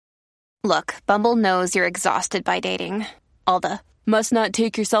Look, Bumble knows you're exhausted by dating. All the must not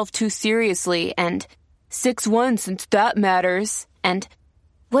take yourself too seriously and 6'1" since that matters. And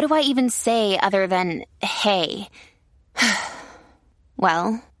what do I even say other than hey?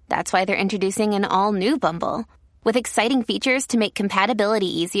 Well, that's why they're introducing an all-new Bumble with exciting features to make compatibility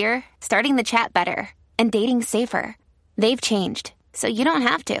easier, starting the chat better, and dating safer. They've changed, so you don't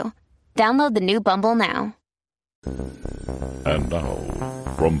have to. Download the new Bumble now. And now,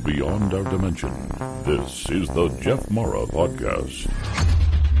 from beyond our dimension, this is the Jeff Mara Podcast.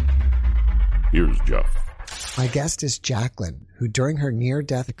 Here's Jeff. My guest is Jacqueline, who during her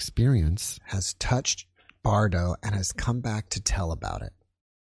near-death experience has touched Bardo and has come back to tell about it.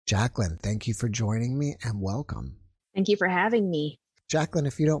 Jacqueline, thank you for joining me and welcome. Thank you for having me. Jacqueline,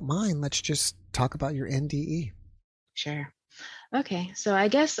 if you don't mind, let's just talk about your NDE. Sure. Okay, so I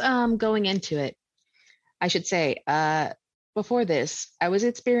guess going into it, I should say, before this, I was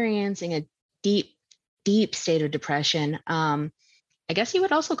experiencing a deep state of depression. I guess you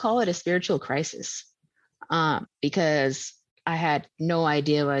would also call it a spiritual crisis, because I had no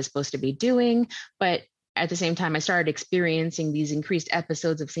idea what I was supposed to be doing. But at the same time, I started experiencing these increased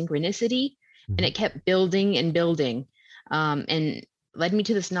episodes of synchronicity, and it kept building and building, and led me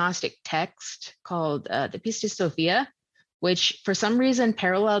to this Gnostic text called the Pistis Sophia, which for some reason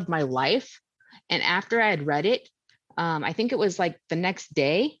paralleled my life. And after I had read it, I think it was like the next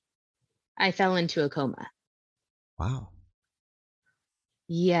day, I fell into a coma. Wow.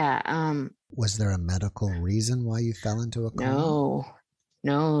 Yeah. Was there a medical reason why you fell into a coma?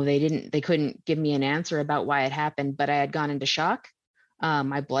 No, they couldn't give me an answer about why it happened, but I had gone into shock.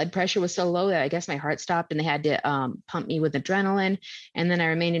 My blood pressure was so low that I guess my heart stopped and they had to pump me with adrenaline. And then I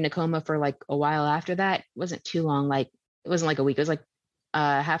remained in a coma for like a while after that. It wasn't too long. Like it wasn't like a week. It was like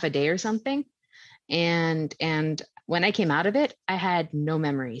half a day or something. And when I came out of it, I had no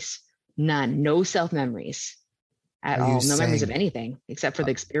memories, none, no self memories at all. No memories of anything except for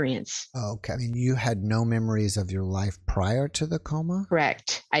the experience. Okay. I mean, you had no memories of your life prior to the coma?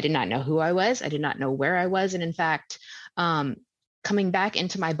 Correct. I did not know who I was. I did not know where I was. And in fact, coming back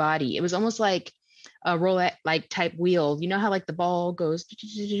into my body, it was almost like a roulette like type wheel. You know how like the ball goes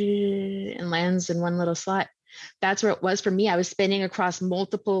and lands in one little slot? That's where it was for me. I was spinning across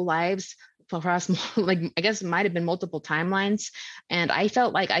multiple lives, across like I guess it might have been multiple timelines, and I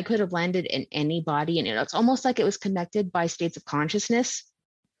felt like I could have landed in any body, and it's almost like it was connected by states of consciousness,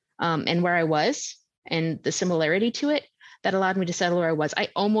 and where I was and the similarity to it that allowed me to settle where I was. I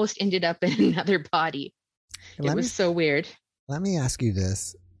almost ended up in another body. It was so weird. Let me ask you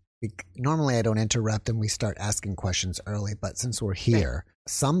this. Normally I don't interrupt and we start asking questions early, but since we're here,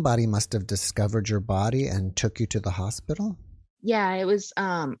 somebody must have discovered your body and took you to the hospital? Yeah, it was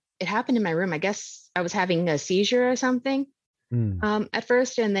it happened in my room. I guess I was having a seizure or something at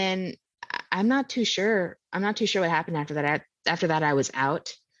first, and then I'm not too sure. I'm not too sure what happened after that. After that, I was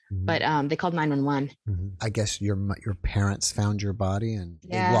out, but they called 911. I guess your parents found your body and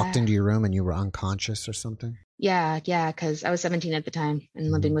they walked into your room and you were unconscious or something? Yeah, because I was 17 at the time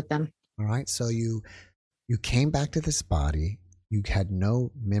and living with them. All right, so you came back to this body. You had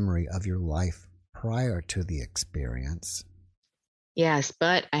no memory of your life prior to the experience. Yes,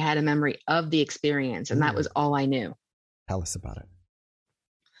 but I had a memory of the experience, and that was all I knew. Tell us about it.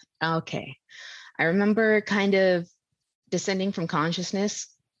 Okay. I remember kind of descending from consciousness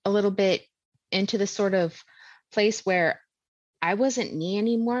a little bit into this sort of place where I wasn't me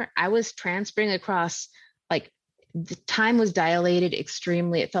anymore. I was transferring across, like the time was dilated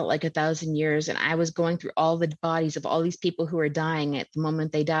extremely. It felt like 1,000 years, and I was going through all the bodies of all these people who were dying at the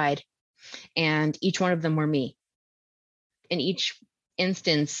moment they died, and each one of them were me. In each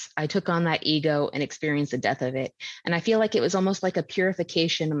instance, I took on that ego and experienced the death of it. And I feel like it was almost like a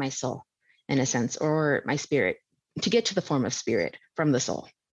purification of my soul, in a sense, or my spirit, to get to the form of spirit from the soul,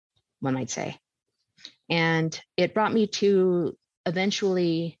 one might say. And it brought me to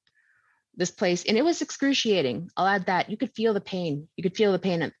eventually this place, and it was excruciating. I'll add that. You could feel the pain. You could feel the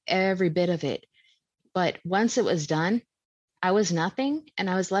pain of every bit of it. But once it was done, I was nothing, and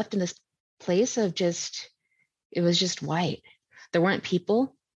I was left in this place of it was just white. There weren't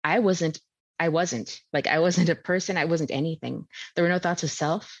people. I wasn't a person. I wasn't anything. There were no thoughts of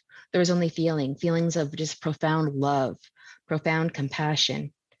self. There was only feelings of just profound love, profound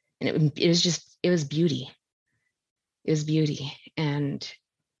compassion. And it was beauty. It was beauty. And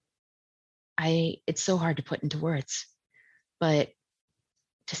it's so hard to put into words, but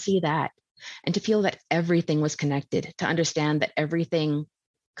to see that and to feel that everything was connected, to understand that everything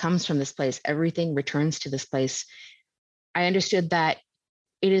comes from this place, everything returns to this place. I understood that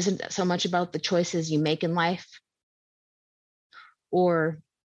it isn't so much about the choices you make in life or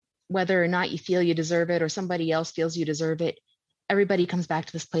whether or not you feel you deserve it or somebody else feels you deserve it, everybody comes back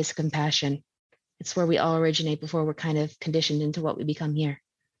to this place of compassion. It's where we all originate before we're kind of conditioned into what we become here.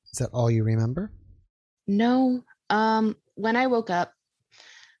 Is that all you remember? No. When I woke up,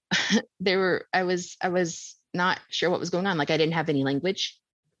 I was not sure what was going on. Like, I didn't have any language.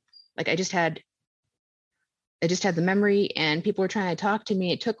 Like, I just had the memory, and people were trying to talk to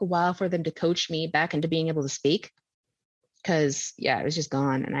me. It took a while for them to coach me back into being able to speak, because I was just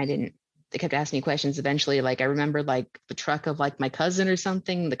gone, and they kept asking me questions. Eventually, like, I remembered like the truck of like my cousin or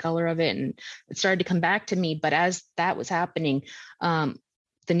something, the color of it, and it started to come back to me. But as that was happening, the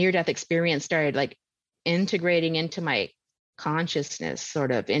near-death experience started like integrating into my consciousness,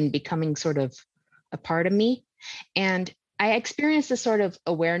 sort of, and becoming sort of a part of me. And I experienced this sort of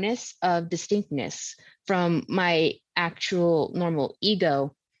awareness of distinctness from my actual normal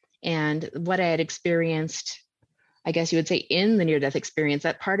ego, and what I had experienced, I guess you would say, in the near-death experience.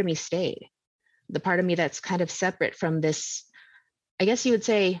 That part of me stayed. The part of me that's kind of separate from this, I guess you would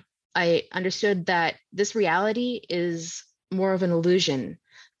say, I understood that this reality is more of an illusion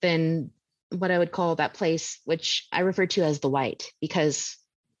than what I would call that place, which I refer to as the white, because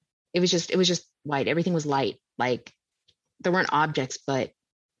it was just white. Everything was light. Like, there weren't objects, but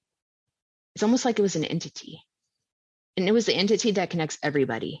it's almost like it was an entity. And it was the entity that connects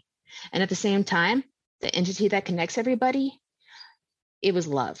everybody. And at the same time, the entity that connects everybody, it was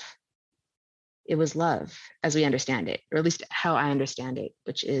love. It was love as we understand it, or at least how I understand it,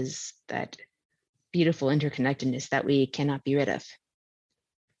 which is that beautiful interconnectedness that we cannot be rid of.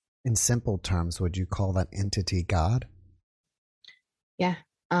 In simple terms, would you call that entity God? Yeah.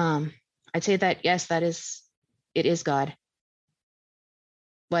 I'd say that, yes, it is God.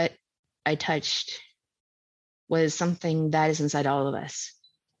 What I touched was something that is inside all of us,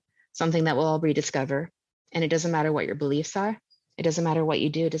 something that we'll all rediscover. And it doesn't matter what your beliefs are. It doesn't matter what you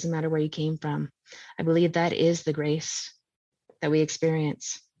do. It doesn't matter where you came from. I believe that is the grace that we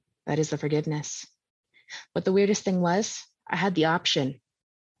experience. That is the forgiveness. But the weirdest thing was, I had the option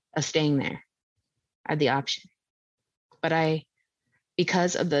of staying there. I had the option. But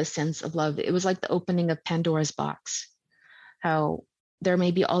because of the sense of love, it was like the opening of Pandora's box. How there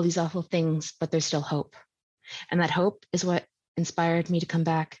may be all these awful things, but there's still hope. And that hope is what inspired me to come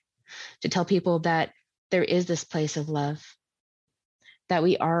back, to tell people that there is this place of love, that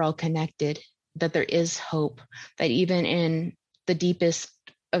we are all connected, that there is hope, that even in the deepest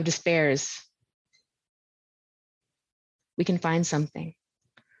of despairs, we can find something.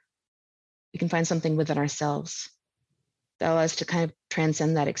 We can find something within ourselves that allows us to kind of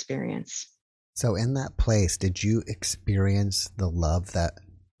transcend that experience. So in that place, did you experience the love that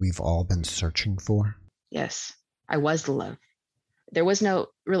we've all been searching for? Yes, I was the love. There was no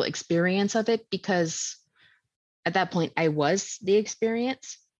real experience of it, because at that point I was the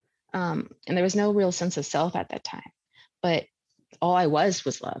experience. And there was no real sense of self at that time. But all I was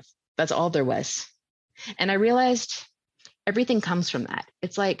love. That's all there was. And I realized everything comes from that.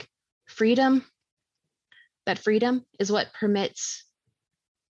 It's like freedom. That freedom is what permits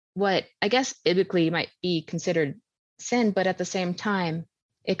what I guess biblically might be considered sin, but at the same time,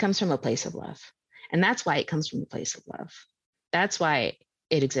 it comes from a place of love. And that's why it comes from a place of love. That's why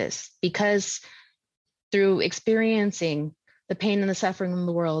it exists, because through experiencing the pain and the suffering in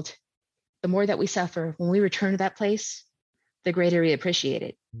the world, the more that we suffer, when we return to that place, the greater we appreciate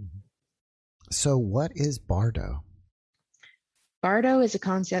it. So what is Bardo? Bardo is a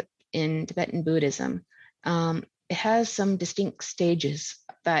concept in Tibetan Buddhism. It has some distinct stages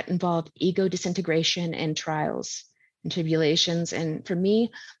that involve ego disintegration and trials and tribulations. And for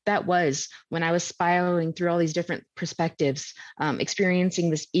me, that was when I was spiraling through all these different perspectives, experiencing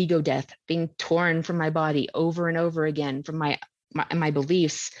this ego death, being torn from my body over and over again, from my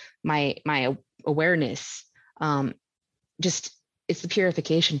beliefs, my awareness. Just it's the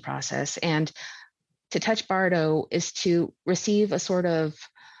purification process. And to touch Bardo is to receive a sort of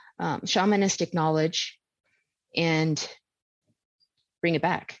shamanistic knowledge and bring it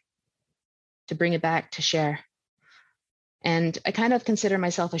back, to share. And I kind of consider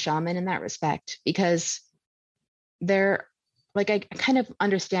myself a shaman in that respect, because I kind of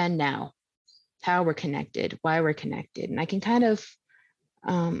understand now how we're connected, why we're connected. And I can kind of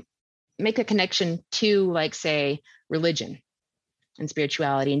make a connection to, like, say, religion and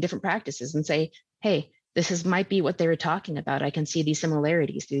spirituality and different practices, and say, hey, might be what they were talking about. I can see these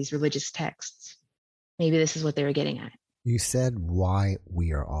similarities to these religious texts. Maybe this is what they were getting at. You said why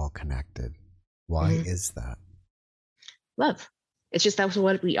we are all connected. Why is that? Love. It's just that's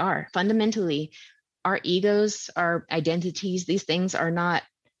what we are. Fundamentally, our egos, our identities, these things are not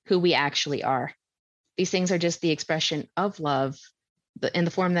who we actually are. These things are just the expression of love in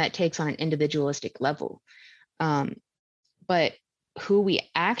the form that it takes on an individualistic level. But who we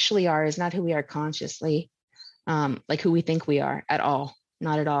actually are is not who we are consciously, like who we think we are at all.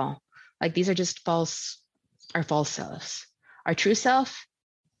 Not at all. Like these are just our false selves. Our true self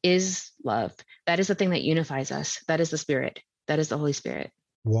is love. That is the thing that unifies us. That is the Spirit. That is the Holy Spirit.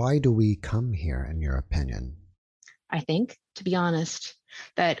 Why do we come here, in your opinion? I think, to be honest,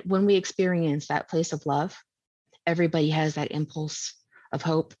 that when we experience that place of love, everybody has that impulse of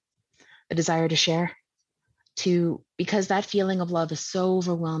hope, a desire to share, because that feeling of love is so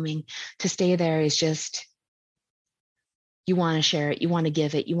overwhelming. To stay there is just, you want to share it, you want to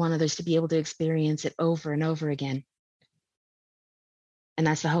give it, you want others to be able to experience it over and over again. And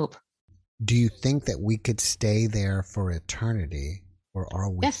that's the hope. Do you think that we could stay there for eternity, or are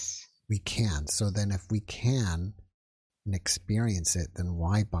we? Yes. We can. So then if we can and experience it, then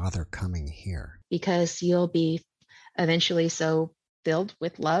why bother coming here? Because you'll be eventually so filled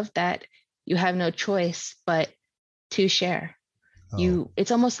with love that you have no choice but to share.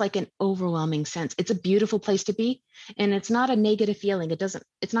 It's almost like an overwhelming sense. It's a beautiful place to be, and it's not a negative feeling.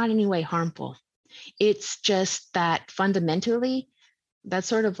 It's not in any way harmful. It's just that fundamentally, that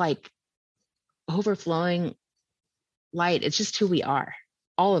sort of like overflowing light, it's just who we are.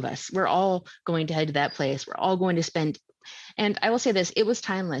 All of us, we're all going to head to that place. We're all going to spend, and I will say this, it was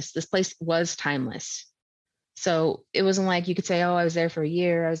timeless. This place was timeless. So it wasn't like you could say, oh, I was there for a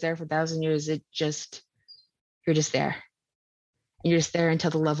year, I was there for 1,000 years. You're just there. You're just there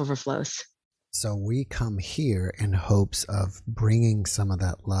until the love overflows. So we come here in hopes of bringing some of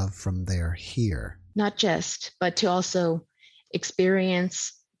that love from there here. Not just, but to also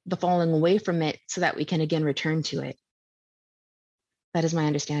experience the falling away from it so that we can again return to it. That is my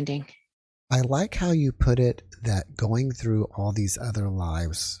understanding. I like how you put it, that going through all these other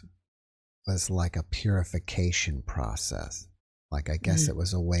lives was like a purification process. Like, I guess it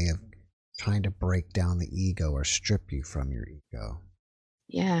was a way of trying to break down the ego or strip you from your ego.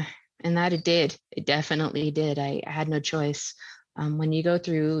 Yeah, and that it did. It definitely did. I had no choice. When you go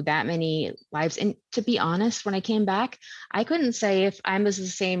through that many lives, and to be honest, when I came back, I couldn't say if I was the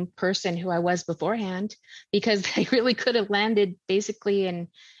same person who I was beforehand, because I really could have landed basically in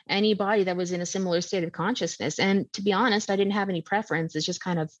any body that was in a similar state of consciousness. And to be honest, I didn't have any preference. It's just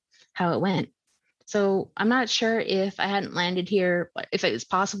kind of how it went. So I'm not sure if I hadn't landed here, if it was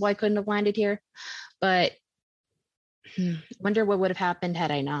possible I couldn't have landed here, but wonder what would have happened had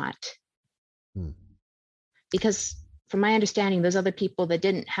I not. Because from my understanding, those other people that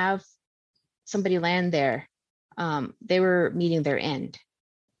didn't have somebody land there, they were meeting their end.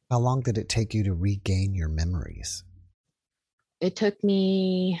 How long did it take you to regain your memories? It took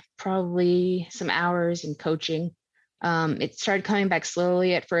me probably some hours in coaching. It started coming back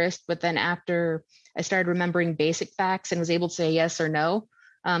slowly at first, but then after I started remembering basic facts and was able to say yes or no,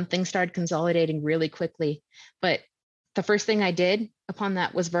 things started consolidating really quickly. But the first thing I did upon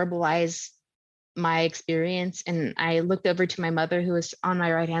that was verbalize my experience. And I looked over to my mother, who was on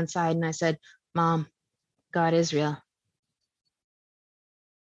my right-hand side, and I said, Mom, God is real.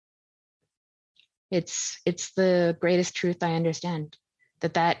 It's the greatest truth I understand,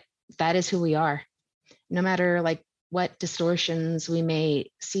 that is who we are. No matter like what distortions we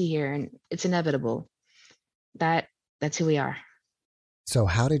may see here, and it's inevitable, that's who we are. So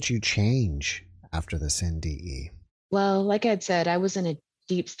how did you change after this NDE? Well, like I had said, I was in a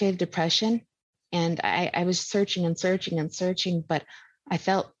deep state of depression, and I was searching and searching and searching, but I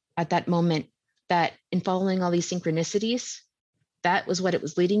felt at that moment that in following all these synchronicities, that was what it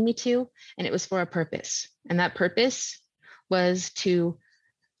was leading me to, and it was for a purpose. And that purpose was to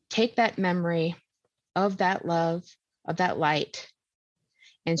take that memory of that love, of that light,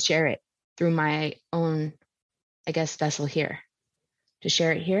 and share it through my own, I guess, vessel here, to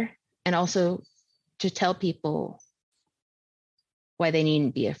share it here, and also to tell people why they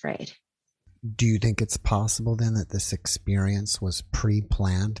needn't be afraid. Do you think it's possible then that this experience was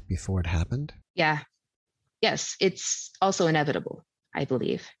pre-planned before it happened? Yeah. Yes, it's also inevitable, I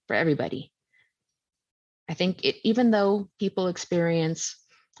believe, for everybody. I think even though people experience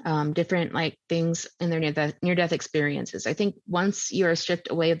different like things in their near-death experiences, I think once you are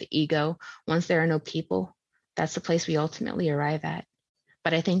stripped away of the ego, once there are no people, that's the place we ultimately arrive at.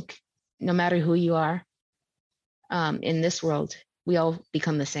 But I think no matter who you are in this world, we all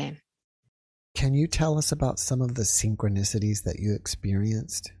become the same. Can you tell us about some of the synchronicities that you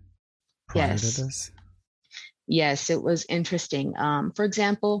experienced prior to this? Yes, it was interesting. For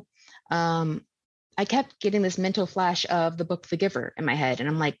example, I kept getting this mental flash of the book The Giver in my head. And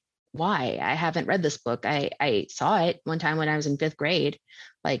I'm like, why? I haven't read this book. I saw it one time when I was in 5th grade.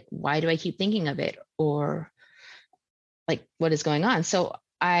 Like, why do I keep thinking of it? Or like, what is going on? So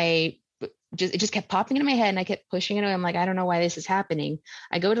it just kept popping into my head and I kept pushing it away. I'm like, I don't know why this is happening.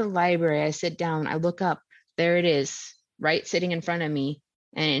 I go to the library, I sit down, I look up, there it is, right sitting in front of me.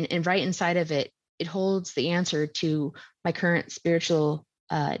 And right inside of it, it holds the answer to my current spiritual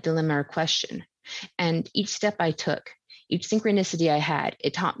dilemma or question. And each step I took, each synchronicity I had,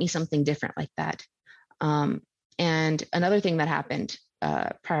 it taught me something different like that. And another thing that happened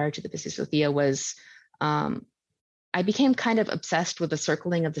prior to the Pisces Sophia was I became kind of obsessed with the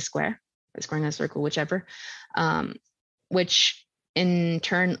circling of the square, or squaring a circle, whichever, which in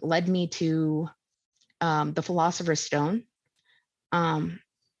turn led me to the Philosopher's Stone. I'm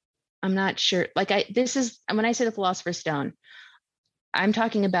not sure, like when I say the Philosopher's Stone, I'm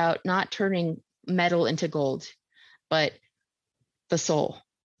talking about not turning metal into gold, but the soul,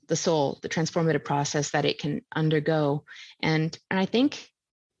 the transformative process that it can undergo. And I think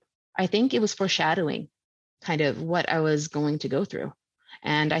it was foreshadowing kind of what I was going to go through.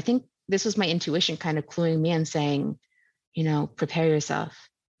 And I think this was my intuition kind of cluing me in, saying, prepare yourself.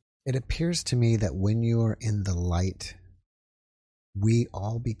 It appears to me that when you are in the light, we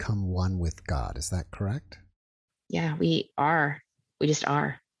all become one with God. Is that correct? Yeah, we are. We just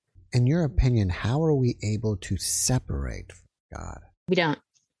are. In your opinion, how are we able to separate from God? We don't.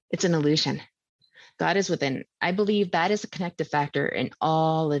 It's an illusion. God is within. I believe that is a connective factor in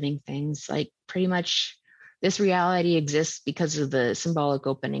all living things. Like, pretty much this reality exists because of the symbolic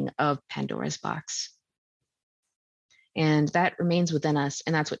opening of Pandora's box. And that remains within us,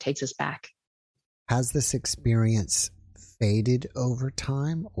 and that's what takes us back. Has this experience faded over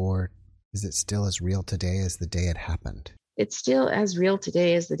time, or is it still as real today as the day it happened? It's still as real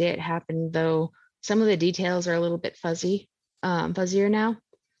today as the day it happened, though some of the details are a little bit fuzzier now.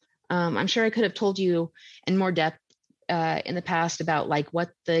 I'm sure I could have told you in more depth in the past about like what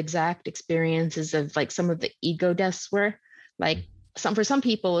the exact experiences of like some of the ego deaths were. Like for some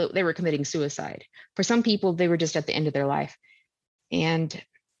people, they were committing suicide. For some people, they were just at the end of their life. And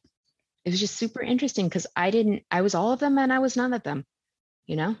it was just super interesting because I was all of them and I was none of them,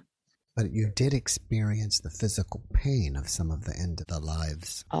 But you did experience the physical pain of some of the end of the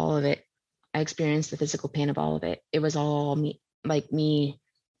lives. All of it. I experienced the physical pain of all of it. It was all me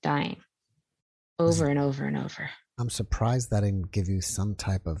dying over and over and over. I'm surprised that didn't give you some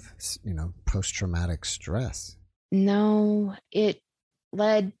type of, post-traumatic stress. No,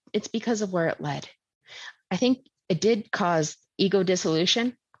 it's because of where it led. I think it did cause ego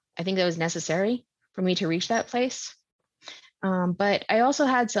dissolution. I think that was necessary for me to reach that place. But I also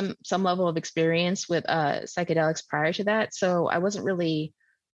had some level of experience with psychedelics prior to that. So I wasn't really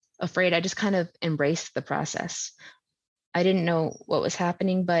afraid. I just kind of embraced the process. I didn't know what was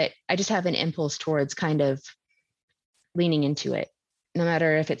happening, but I just have an impulse towards kind of leaning into it. No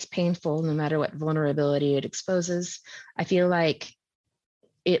matter if it's painful, no matter what vulnerability it exposes, I feel like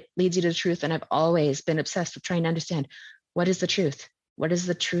it leads you to the truth. And I've always been obsessed with trying to understand, what is the truth? What is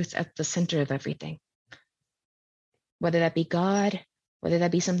the truth at the center of everything? Whether that be God, whether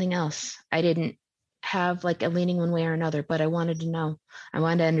that be something else. I didn't have like a leaning one way or another, but I wanted to know. I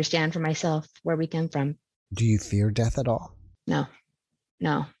wanted to understand for myself where we came from. Do you fear death at all? No.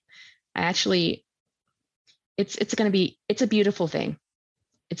 I actually, it's a beautiful thing.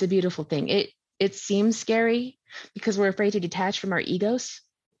 It's a beautiful thing. It seems scary because we're afraid to detach from our egos,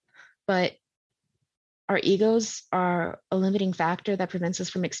 but our egos are a limiting factor that prevents us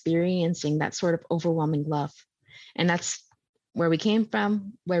from experiencing that sort of overwhelming love. And that's where we came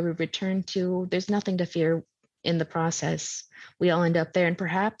from, where we return to. There's nothing to fear in the process. We all end up there. And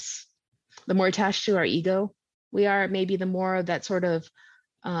perhaps the more attached to our ego we are, maybe the more of that sort of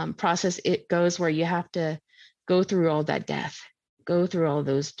process it goes, where you have to go through all that death, go through all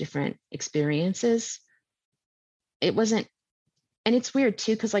those different experiences. It wasn't, and it's weird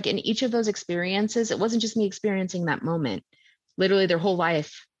too, because like in each of those experiences, it wasn't just me experiencing that moment. Literally their whole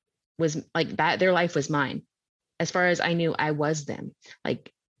life was like that. Their life was mine. As far as I knew, I was them.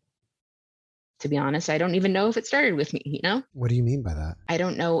 Like, to be honest, I don't even know if it started with me, What do you mean by that? I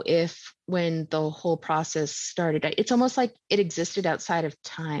don't know if when the whole process started, it's almost like it existed outside of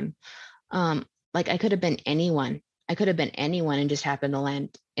time. Like I could have been anyone. And just happened to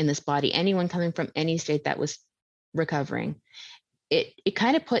land in this body. Anyone coming from any state that was recovering. It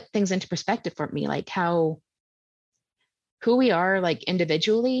kind of put things into perspective for me, like who we are like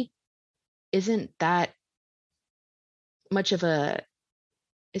individually isn't that much of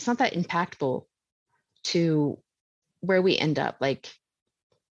it's not that impactful to where we end up, like,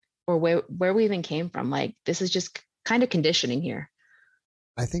 or where we even came from. Like, this is just kind of conditioning here.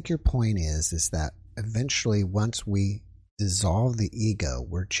 I think your point is that eventually once we dissolve the ego,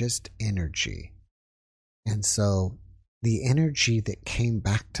 we're just energy. And so the energy that came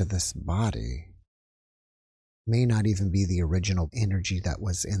back to this body may not even be the original energy that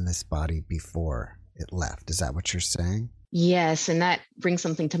was in this body before it left. Is that what you're saying? Yes, and that brings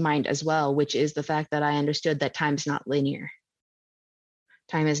something to mind as well, which is the fact that I understood that time's not linear.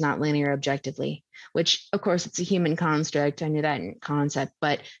 Time is not linear objectively, which of course it's a human construct. I knew that in concept,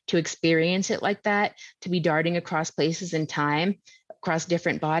 but to experience it like that, to be darting across places in time, across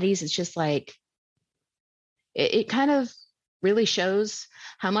different bodies, it's just like, it kind of really shows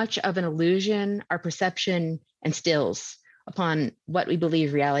how much of an illusion our perception instills upon what we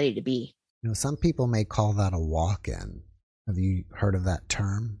believe reality to be. You know, some people may call that a walk-in. Have you heard of that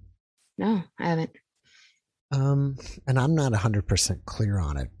term? No, I haven't. And I'm not 100% clear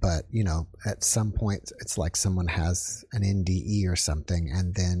on it, but you know, at some point it's like someone has an NDE or something,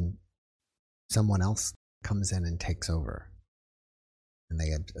 and then someone else comes in and takes over, and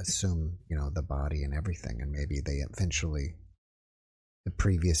they assume, you know, the body and everything, and maybe they eventually, the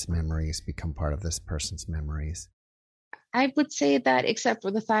previous memories become part of this person's memories. I would say that, except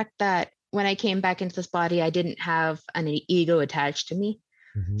for the fact that when I came back into this body, I didn't have an ego attached to me.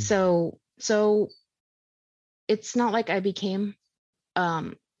 Mm-hmm. So it's not like I became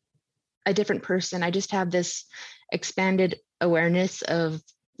a different person. I just have this expanded awareness of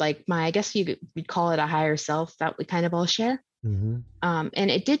like I guess you'd call it a higher self that we kind of all share. Mm-hmm.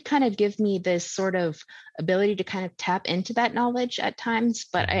 And it did kind of give me this sort of ability to kind of tap into that knowledge at times.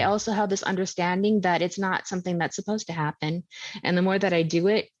 But I also have this understanding that it's not something that's supposed to happen. And the more that I do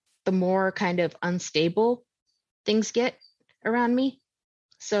it, the more kind of unstable things get around me.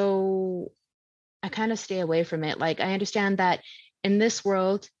 So I kind of stay away from it. Like, I understand that in this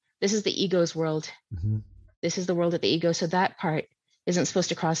world, this is the ego's world. Mm-hmm. This is the world of the ego. So that part isn't supposed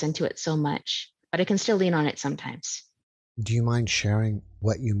to cross into it so much, but I can still lean on it sometimes. Do you mind sharing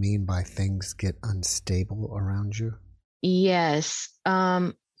what you mean by things get unstable around you? Yes.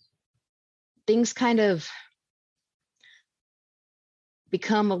 Things kind of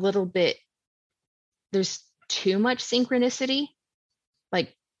become a little bit, there's too much synchronicity.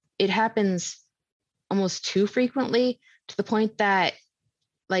 Like, it happens almost too frequently, to the point that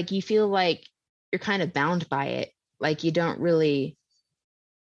like you feel like you're kind of bound by it. Like you don't really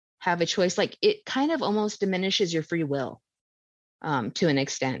have a choice. Like it kind of almost diminishes your free will to an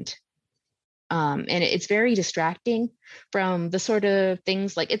extent. And it's very distracting from the sort of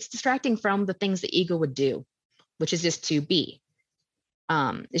things, like it's distracting from the things the ego would do, which is just to be.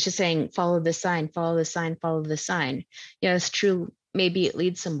 It's just saying, follow this sign, follow this sign, follow this sign. Yeah, it's true. Maybe it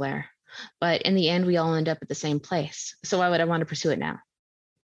leads somewhere, but in the end, we all end up at the same place. So why would I want to pursue it now?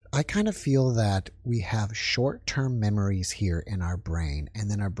 I kind of feel that we have short-term memories here in our brain, and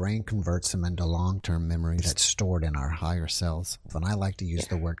then our brain converts them into long-term memories that's stored in our higher selves. And I like to use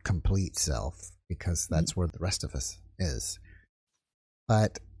the word complete self because that's where the rest of us is.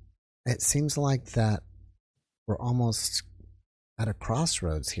 But it seems like that we're almost at a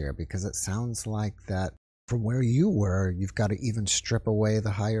crossroads here, because it sounds like that from where you were, you've got to even strip away the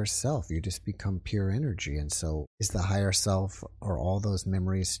higher self. You just become pure energy. And so is the higher self, or all those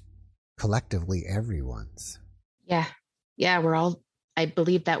memories, collectively everyone's? Yeah. I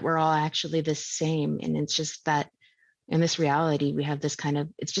believe that we're all actually the same. And it's just that in this reality, we have this kind of,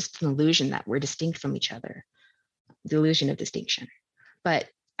 it's just an illusion that we're distinct from each other, the illusion of distinction. But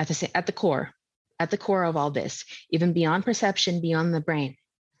at the core of all this, even beyond perception, beyond the brain,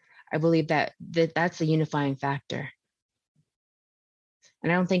 I believe that's the unifying factor.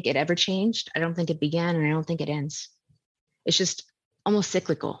 And I don't think it ever changed. I don't think it began, and I don't think it ends. It's just almost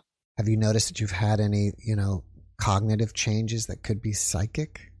cyclical. Have you noticed that you've had any, cognitive changes that could be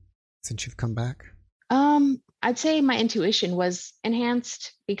psychic since you've come back? I'd say my intuition was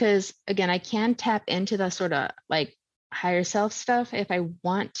enhanced because, again, I can tap into the sort of like higher self stuff if I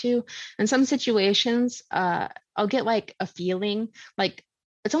want to. In some situations, I'll get like a feeling, like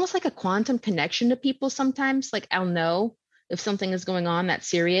it's almost like a quantum connection to people sometimes. Like I'll know if something is going on that's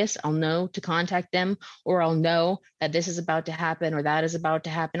serious, I'll know to contact them, or I'll know that this is about to happen or that is about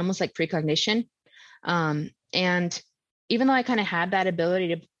to happen, almost like precognition. And even though I kind of had that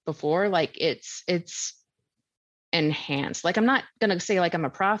ability before, like it's enhanced. Like I'm not going to say like I'm a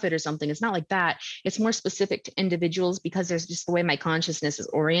prophet or something. It's not like that. It's more specific to individuals because there's just the way my consciousness is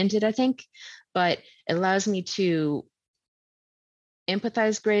oriented, I think. But it allows me to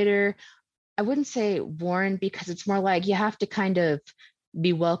empathize greater. I wouldn't say warn, because it's more like you have to kind of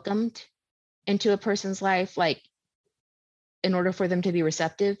be welcomed into a person's life, like in order for them to be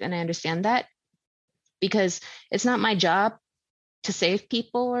receptive. And I understand that, because it's not my job to save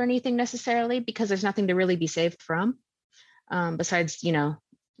people or anything necessarily, because there's nothing to really be saved from, besides,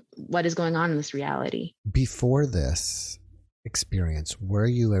 what is going on in this reality. Before this experience, were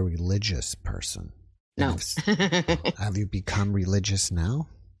you a religious person? No. Have you become religious now?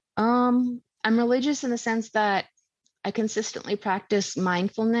 I'm religious in the sense that I consistently practice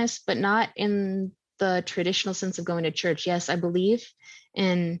mindfulness, but not in the traditional sense of going to church. Yes, I believe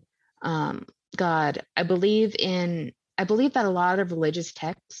in God. I believe that a lot of religious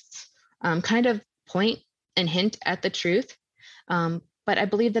texts kind of point and hint at the truth. But I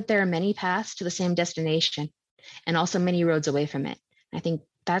believe that there are many paths to the same destination and also many roads away from it. I think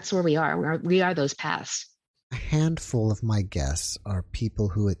that's where we are. We are those paths. A handful of my guests are people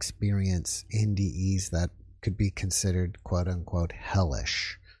who experience NDEs that could be considered quote unquote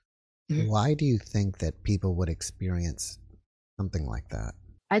hellish. Mm-hmm. Why do you think that people would experience something like that?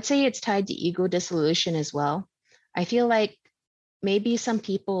 I'd say it's tied to ego dissolution as well. I feel like maybe some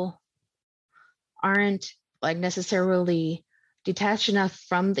people aren't like necessarily detached enough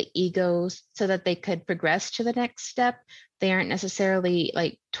from the egos so that they could progress to the next step. They aren't necessarily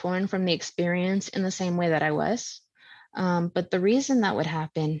like torn from the experience in the same way that I was. But the reason that would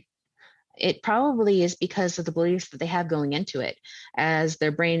happen, it probably is because of the beliefs that they have going into it, as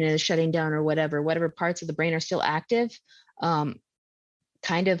their brain is shutting down or whatever parts of the brain are still active,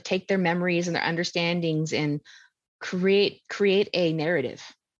 kind of take their memories and their understandings and create a narrative.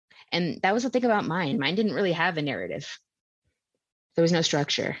 And that was the thing about mine. Mine didn't really have a narrative. There was no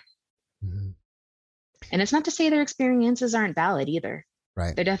structure. Mm-hmm. And it's not to say their experiences aren't valid either.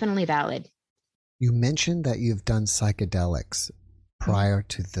 Right. They're definitely valid. You mentioned that you've done psychedelics prior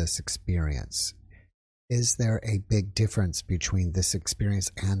to this experience. Is there a big difference between this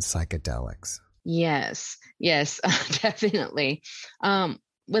experience and psychedelics? Yes, definitely.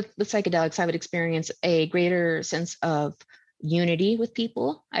 With psychedelics, I would experience a greater sense of unity with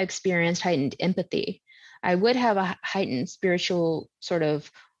people. I experienced heightened empathy. I would have a heightened spiritual sort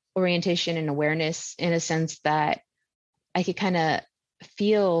of orientation and awareness in a sense that I could kind of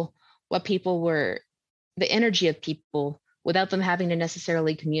feel what people were, the energy of people without them having to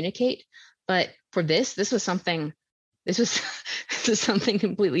necessarily communicate. But for this was something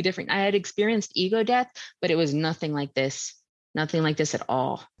completely different. I had experienced ego death, but it was nothing like this at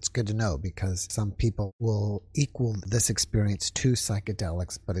all. It's good to know because some people will equal this experience to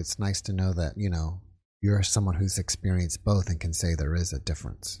psychedelics, but it's nice to know that, you're someone who's experienced both and can say there is a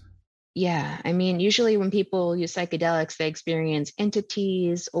difference. Yeah. I mean, usually when people use psychedelics, they experience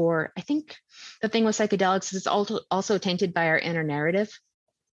entities, or I think the thing with psychedelics is it's also tainted by our inner narrative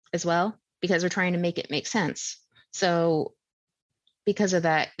as well, because we're trying to make it make sense. So because of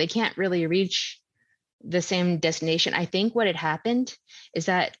that, they can't really reach the same destination. I think what had happened is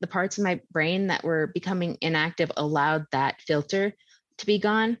that the parts of my brain that were becoming inactive allowed that filter to be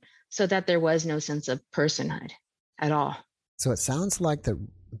gone so that there was no sense of personhood at all. So it sounds like that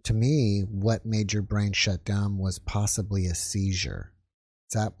to me, what made your brain shut down was possibly a seizure.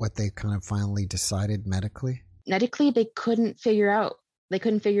 Is that what they kind of finally decided medically? Medically, they couldn't figure out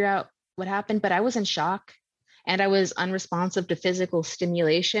what happened, but I was in shock and I was unresponsive to physical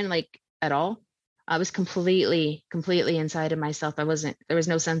stimulation, like at all. I was completely inside of myself. There was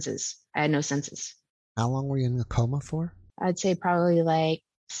no senses. I had no senses. How long were you in a coma for? I'd say probably like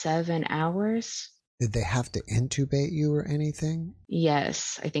 7 hours. Did they have to intubate you or anything?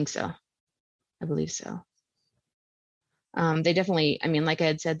 Yes, I think so. I believe so. They definitely, I mean, like I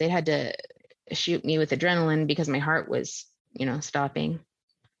had said, they had to shoot me with adrenaline because my heart was, stopping.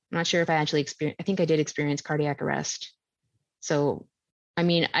 I'm not sure if I actually I think I did experience cardiac arrest. So, I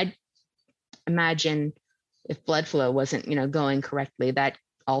mean, I imagine if blood flow wasn't, going correctly, that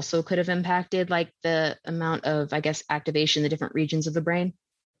also could have impacted like the amount of, I guess, activation in the different regions of the brain.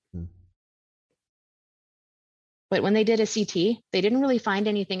 But when they did a CT, they didn't really find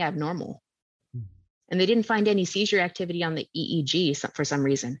anything abnormal. And they didn't find any seizure activity on the EEG for some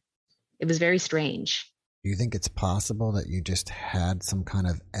reason. It was very strange. Do you think it's possible that you just had some kind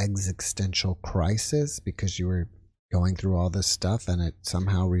of existential crisis because you were going through all this stuff and it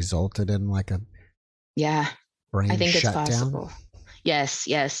somehow resulted in like a brain I think shutdown? It's possible.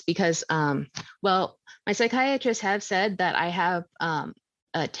 Yes, because well, my psychiatrists have said that I have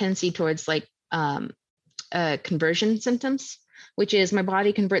a tendency towards like conversion symptoms, which is my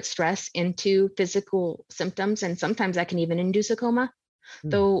body converts stress into physical symptoms, and sometimes that can even induce a coma.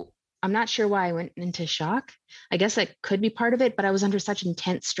 Though I'm not sure why I went into shock. I guess that could be part of it, but I was under such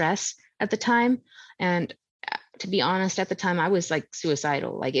intense stress at the time. And to be honest, at the time I was like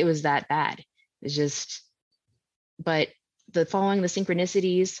suicidal. Like it was that bad. It's just, but the following the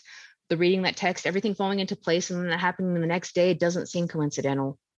synchronicities, the reading that text, everything falling into place and then that happening the next day, it doesn't seem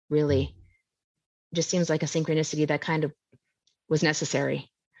coincidental, really. It just seems like a synchronicity that kind of was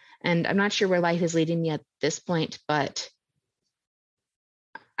necessary. And I'm not sure where life is leading me at this point, but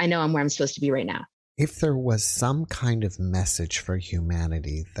I know I'm where I'm supposed to be right now. If there was some kind of message for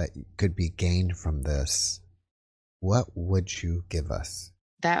humanity that could be gained from this, what would you give us?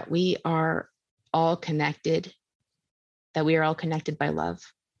 That we are all connected, that we are all connected by love.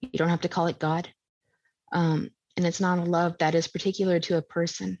 You don't have to call it God. And it's not a love that is particular to a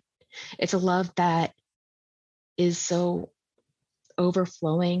person. It's a love that is so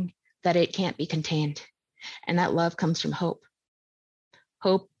overflowing that it can't be contained. And that love comes from hope.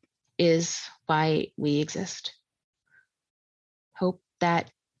 Hope is why we exist. Hope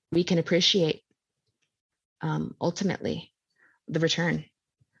that we can appreciate ultimately the return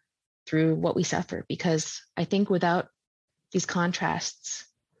through what we suffer. Because I think without these contrasts,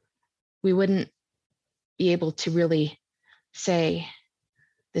 we wouldn't be able to really say,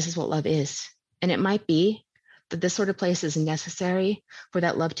 this is what love is. And it might be that this sort of place is necessary for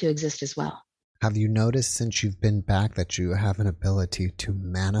that love to exist as well. Have you noticed since you've been back that you have an ability to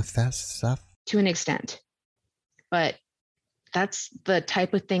manifest stuff? To an extent. But that's the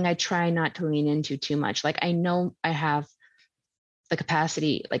type of thing I try not to lean into too much. Like, I know I have the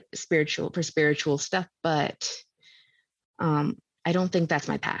capacity, like spiritual stuff, but I don't think that's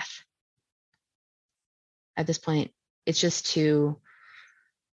my path. At this point, it's just to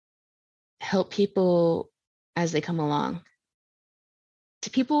help people as they come along.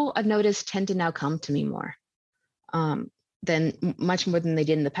 People I've noticed tend to now come to me more than much more than they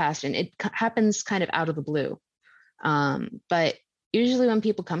did in the past. And it happens kind of out of the blue. But usually when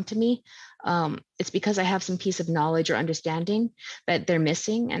people come to me, it's because I have some piece of knowledge or understanding that they're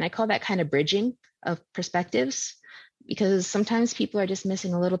missing. And I call that kind of bridging of perspectives, because sometimes people are just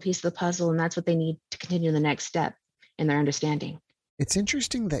missing a little piece of the puzzle, and that's what they need to continue the next step in their understanding. It's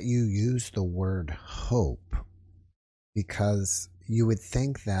interesting that you use the word hope, because you would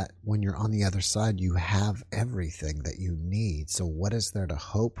think that when you're on the other side, you have everything that you need. So what is there to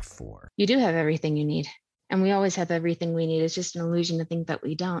hope for? You do have everything you need. And we always have everything we need. It's just an illusion to think that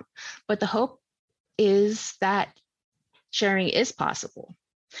we don't. But the hope is that sharing is possible,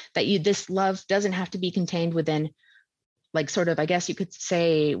 that this love doesn't have to be contained within, like, sort of, I guess you could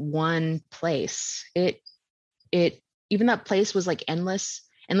say, one place. It even that place was like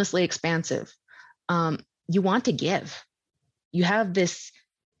endlessly expansive. You want to give. You have this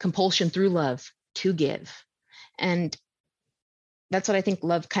compulsion through love to give. And that's what I think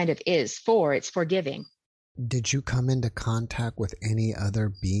love kind of is for. It's for giving. Did you come into contact with any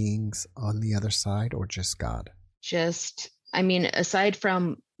other beings on the other side, or just God? Aside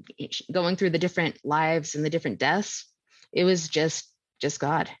from going through the different lives and the different deaths, it was just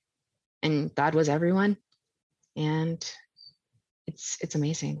God. And God was everyone. And it's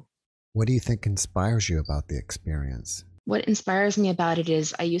amazing. What do you think inspires you about the experience? What inspires me about it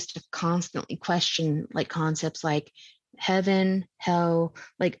is I used to constantly question like concepts like heaven, hell,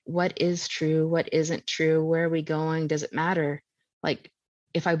 like what is true, what isn't true, where are we going, does it matter? Like,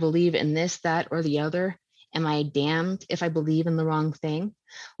 if I believe in this, that, or the other, am I damned if I believe in the wrong thing?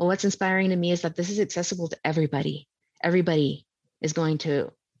 Well, what's inspiring to me is that this is accessible to everybody. Everybody is going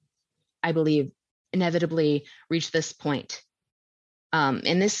to, I believe, inevitably reach this point.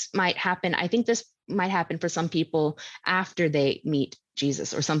 And this might happen. I think this might happen for some people after they meet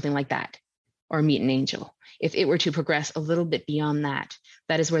Jesus or something like that, or meet an angel. If it were to progress a little bit beyond that,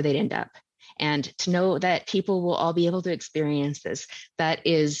 that is where they'd end up. And to know that people will all be able to experience this,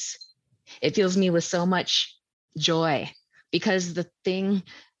 it fills me with so much joy, because the thing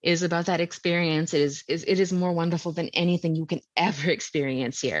is about that experience. It is more wonderful than anything you can ever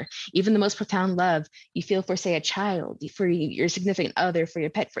experience here. Even the most profound love you feel for, say, a child, for your significant other, for your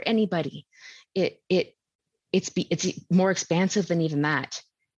pet, for anybody, it's more expansive than even that.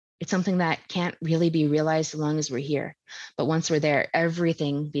 It's something that can't really be realized as long as we're here. But once we're there,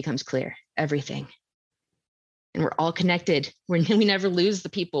 everything becomes clear, everything. And we're all connected. We never lose the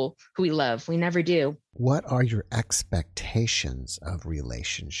people who we love. We never do. What are your expectations of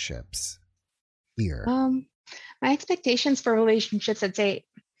relationships here? My expectations for relationships, I'd say,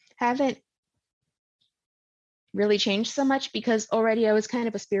 haven't really changed so much, because already I was kind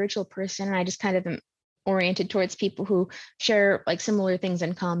of a spiritual person, and I just kind of am oriented towards people who share like similar things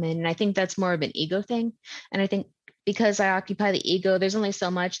in common. And I think that's more of an ego thing. And I think because I occupy the ego, there's only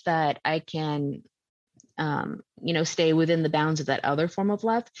so much that I can stay within the bounds of that other form of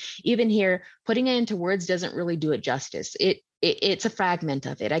love. Even here, putting it into words doesn't really do it justice. It's a fragment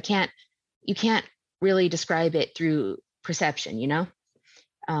of it. You can't really describe it through perception,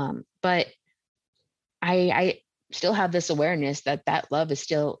 but I still have this awareness that love is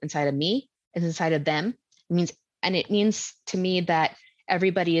still inside of me, is inside of them. It means to me that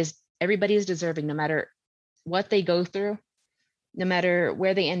everybody is everybody is deserving, no matter what they go through, no matter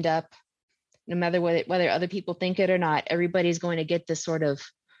where they end up, no matter whether other people think it or not. Everybody's going to get this sort of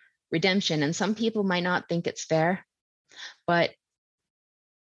redemption. And some people might not think it's fair, but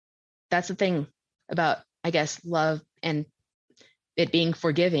that's the thing about, I guess, love and it being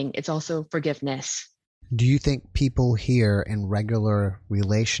forgiving. It's also forgiveness. Do you think people here in regular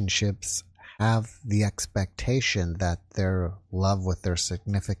relationships have the expectation that their love with their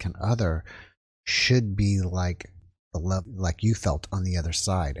significant other should be like the love like you felt on the other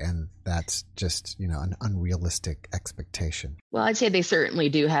side, and that's just, an unrealistic expectation? Well, I'd say they certainly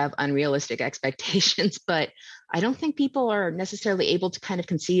do have unrealistic expectations, but I don't think people are necessarily able to kind of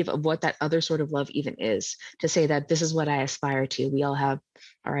conceive of what that other sort of love even is, to say that this is what I aspire to. We all have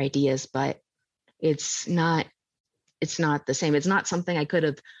our ideas, but it's not the same. It's not something I could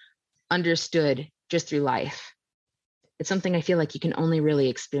have understood just through life. It's something I feel like you can only really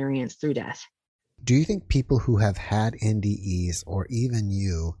experience through death. Do you think people who have had NDEs, or even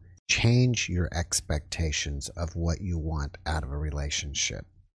you, change your expectations of what you want out of a relationship?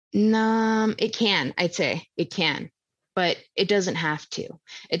 It can, I'd say it can, but it doesn't have to.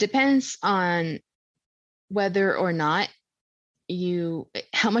 It depends on whether or not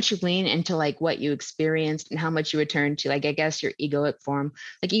how much you lean into like what you experienced and how much you return to, like, I guess, your egoic form.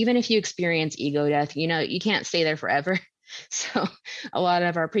 Like, even if you experience ego death, you can't stay there forever. So a lot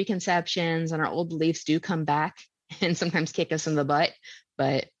of our preconceptions and our old beliefs do come back and sometimes kick us in the butt.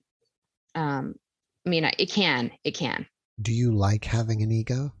 But it can. Do you like having an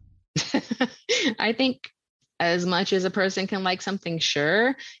ego? I think as much as a person can like something,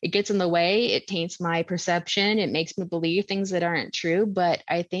 sure, it gets in the way. It taints my perception. It makes me believe things that aren't true. But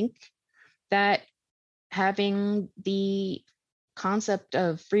I think that having the concept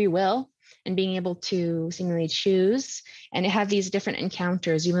of free will and being able to seemingly choose and have these different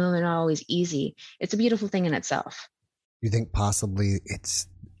encounters, even though they're not always easy, it's a beautiful thing in itself. You think possibly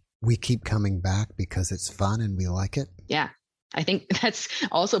we keep coming back because it's fun and we like it? Yeah, I think that's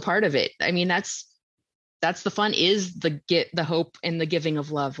also part of it. I mean, that's the fun, is the hope and the giving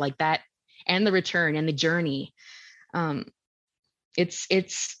of love, like that, and the return and the journey.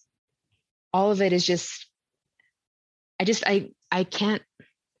 It's all of it is just, I can't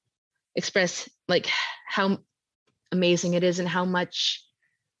express like how amazing it is and how much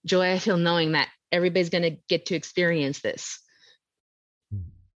joy I feel knowing that everybody's going to get to experience this.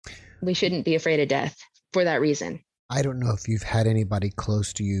 We shouldn't be afraid of death for that reason. I don't know if you've had anybody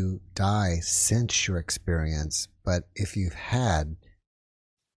close to you die since your experience, but if you've had,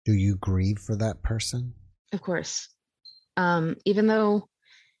 do you grieve for that person? Of course. Even though,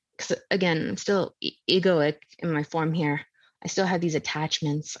 because again, I'm still egoic in my form here, I still have these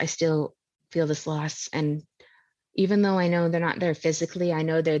attachments. I still feel this loss. And even though I know they're not there physically, I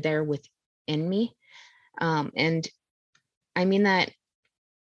know they're there within me. And I mean that,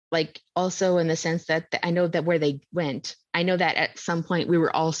 like, also in the sense that I know that where they went, I know that at some point we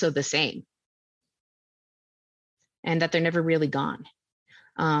were also the same, and that they're never really gone.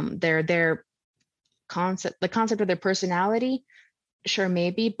 Their concept, the concept of their personality, sure,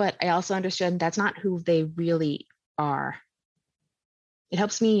 maybe, but I also understand that's not who they really are. It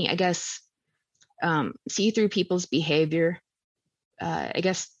helps me, I guess, see through people's behavior, I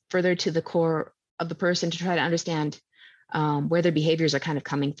guess, further to the core of the person, to try to understand where their behaviors are kind of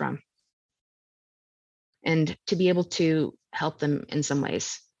coming from, and to be able to help them in some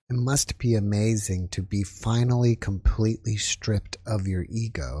ways. It must be amazing to be finally completely stripped of your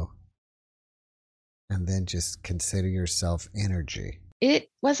ego and then just consider yourself energy. It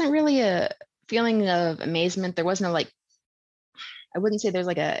wasn't really a feeling of amazement. There wasn't I wouldn't say there's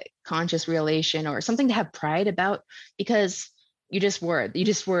like a conscious realization or something to have pride about, because you just were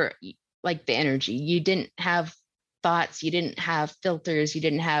like the energy. You didn't have thoughts, you didn't have filters, you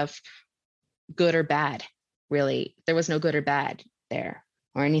didn't have good or bad, really. There was no good or bad there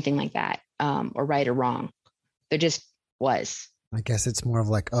or anything like that, or right or wrong. There just was. I guess it's more of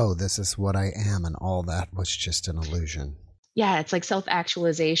like, oh, this is what I am, and all that was just an illusion. Yeah, it's like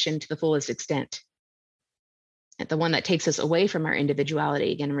self-actualization to the fullest extent. And the one that takes us away from our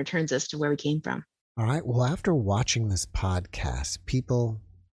individuality again and returns us to where we came from. All right. Well, after watching this podcast, people,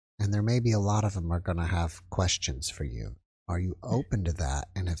 and there may be a lot of them, are going to have questions for you. Are you open to that?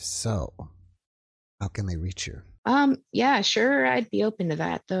 And if so, how can they reach you? Yeah, sure. I'd be open to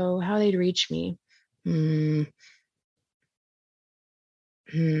that, though. How they'd reach me.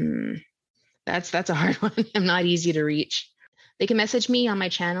 That's a hard one. I'm not easy to reach. They can message me on my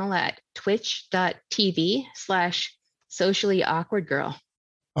channel at twitch.tv/sociallyawkwardgirl.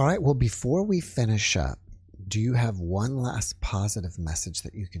 All right. Well, before we finish up, do you have one last positive message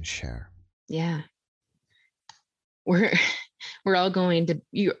that you can share? Yeah. You're all going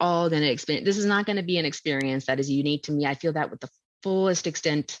to experience. This is not going to be an experience that is unique to me. I feel that with the fullest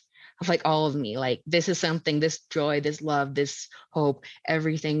extent of like all of me. Like this is something, this joy, this love, this hope,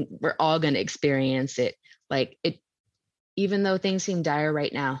 everything, we're all going to experience it. Like it, even though things seem dire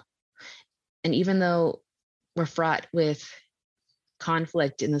right now, and even though we're fraught with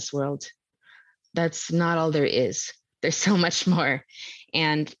conflict in this world, that's not all there is. There's so much more,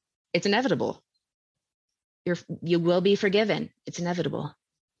 and it's inevitable. You will be forgiven. It's inevitable.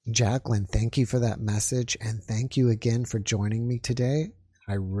 Jacqueline, thank you for that message, and thank you again for joining me today.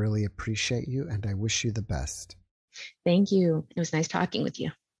 I really appreciate you, and I wish you the best. Thank you. It was nice talking with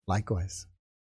you. Likewise.